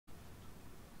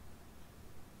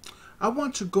I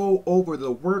want to go over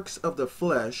the works of the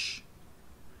flesh,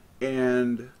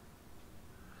 and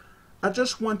I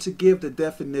just want to give the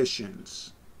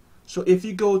definitions. So if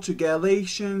you go to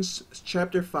Galatians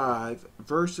chapter 5,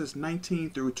 verses 19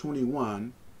 through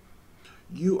 21,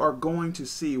 you are going to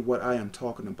see what I am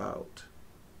talking about.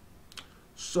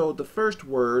 So the first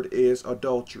word is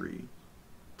adultery,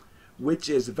 which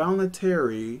is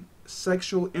voluntary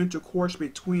sexual intercourse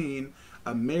between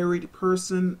a married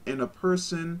person and a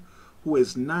person who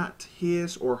is not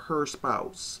his or her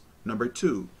spouse. Number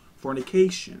 2,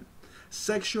 fornication,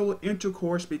 sexual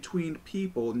intercourse between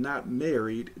people not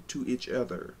married to each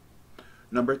other.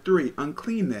 Number 3,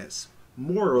 uncleanness,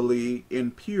 morally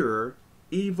impure,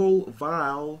 evil,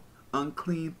 vile,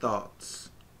 unclean thoughts.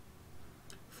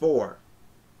 4.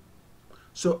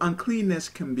 So uncleanness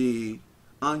can be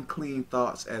unclean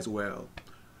thoughts as well.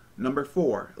 Number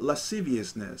 4,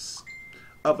 lasciviousness,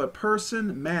 of a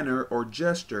person, manner, or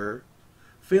gesture,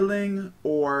 feeling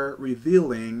or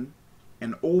revealing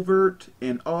an overt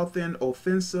and often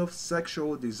offensive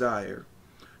sexual desire.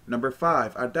 Number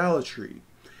 5, idolatry,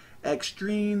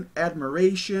 extreme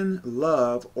admiration,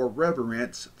 love, or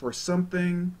reverence for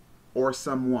something or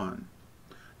someone.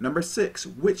 Number 6,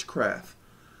 witchcraft,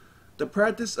 the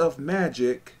practice of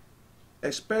magic,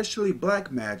 especially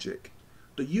black magic,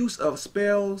 the use of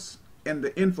spells, and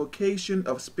the invocation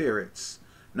of spirits.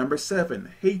 Number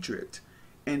 7, hatred,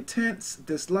 intense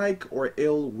dislike or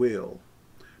ill will.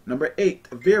 Number 8,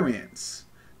 variance,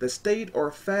 the state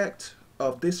or fact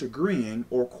of disagreeing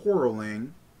or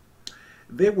quarreling.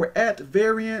 They were at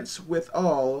variance with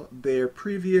all their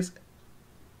previous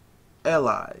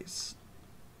allies.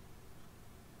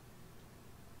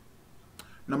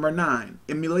 Number 9,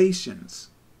 emulations,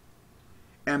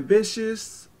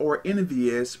 ambitious or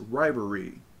envious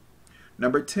rivalry.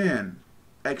 Number 10,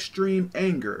 extreme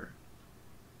anger.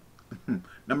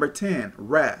 Number 10,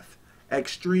 wrath,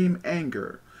 extreme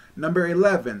anger. Number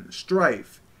 11,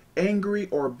 strife, angry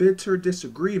or bitter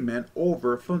disagreement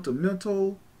over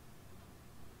fundamental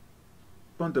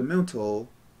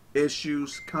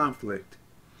issues, conflict.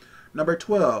 Number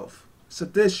 12,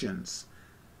 seditions,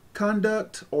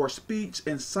 conduct or speech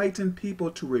inciting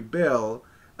people to rebel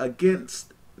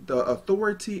against the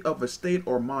authority of a state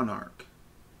or monarch.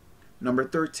 Number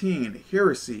 13,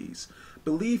 heresies,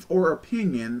 belief or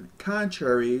opinion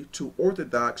contrary to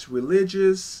orthodox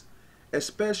religious,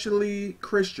 especially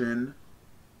Christian,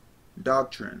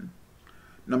 doctrine.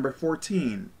 Number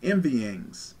 14,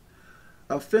 envyings,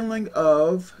 a feeling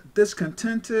of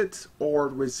discontented or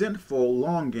resentful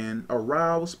longing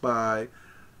aroused by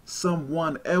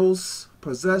someone else,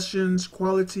 possessions,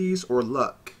 qualities, or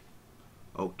luck.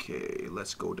 Okay,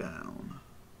 let's go down.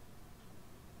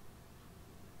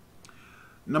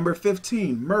 Number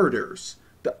 15, murders,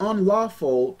 the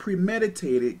unlawful,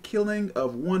 premeditated killing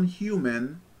of one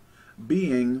human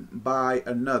being by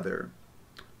another.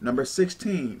 Number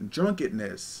 16,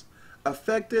 drunkenness,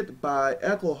 affected by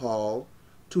alcohol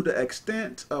to the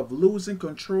extent of losing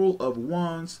control of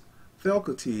one's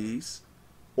faculties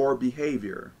or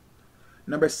behavior.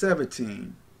 Number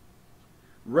 17,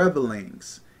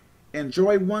 revelings,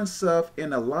 enjoy oneself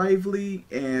in a lively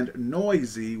and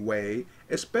noisy way,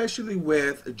 especially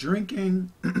with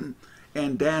drinking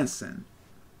and dancing.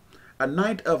 A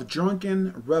night of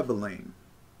drunken reveling.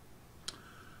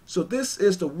 So this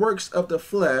is the works of the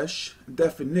flesh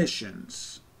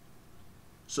definitions.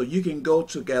 So you can go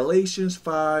to Galatians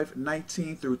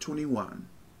 5:19 through 21.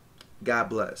 God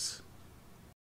bless.